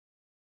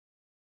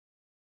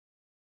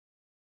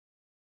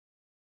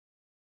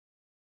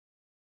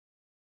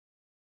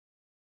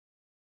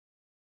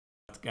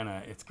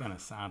gonna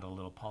sound a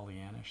little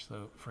Pollyannish,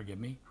 so forgive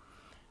me.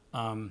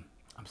 I'm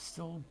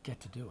still get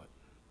to do it,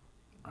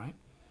 right?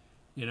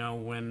 You know,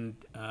 when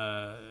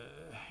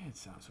it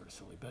sounds sort of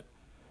silly, but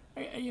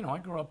I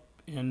grew up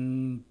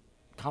in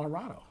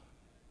Colorado,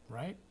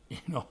 right?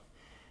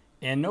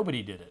 And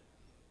nobody did it.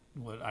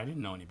 I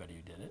didn't know anybody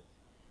who did it,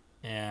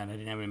 and I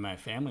didn't have any of my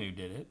family who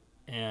did it,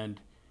 and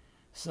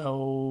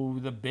so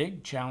the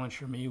big challenge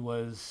for me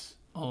was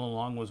all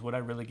along was would I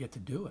really get to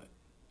do it?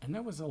 And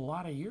there was a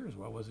lot of years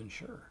where I wasn't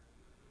sure.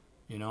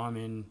 I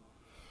mean,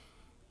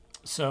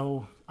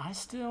 so I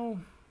still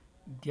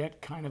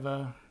get kind of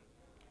a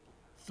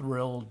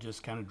thrill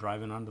just kind of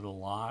driving onto the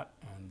lot,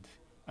 and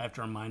I have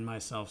to remind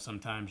myself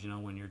sometimes,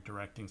 when you're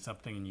directing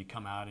something and you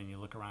come out and you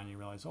look around and you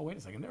realize, oh, wait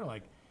a second, there are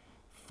like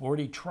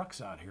 40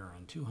 trucks out here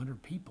and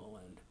 200 people,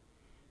 and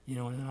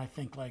and then I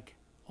think like,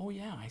 oh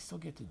yeah, I still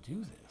get to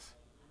do this.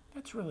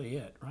 That's really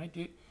it,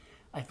 right?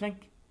 I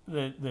think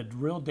the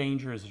real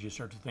danger is that you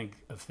start to think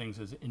of things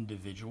as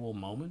individual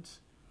moments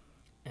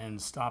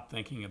and stop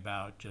thinking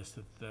about just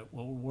that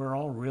what we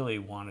all really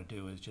want to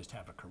do is just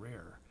have a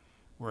career,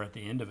 where at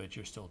the end of it,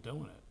 you're still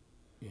doing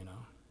it,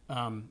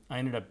 I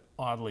ended up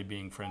oddly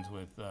being friends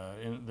with,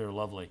 they're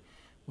lovely,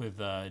 with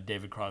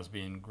David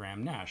Crosby and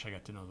Graham Nash. I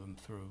got to know them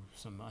through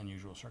some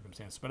unusual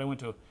circumstances. But I went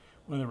to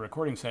one of the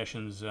recording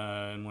sessions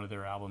in one of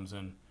their albums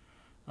and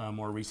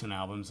more recent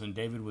albums, and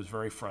David was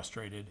very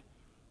frustrated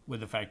with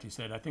the fact, he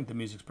said, I think the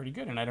music's pretty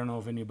good, and I don't know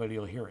if anybody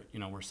will hear it.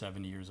 We're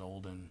 70 years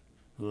old, and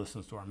who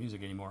listens to our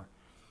music anymore?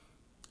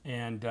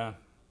 And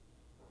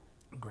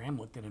Graham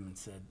looked at him and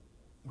said,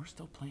 we're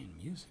still playing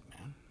music,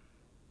 man,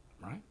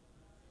 right?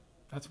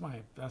 That's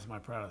my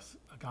proudest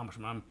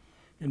accomplishment. I'm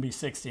going to be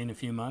 60 in a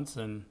few months,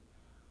 and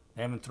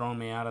they haven't thrown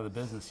me out of the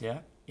business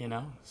yet,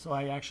 so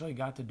I actually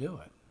got to do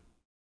it.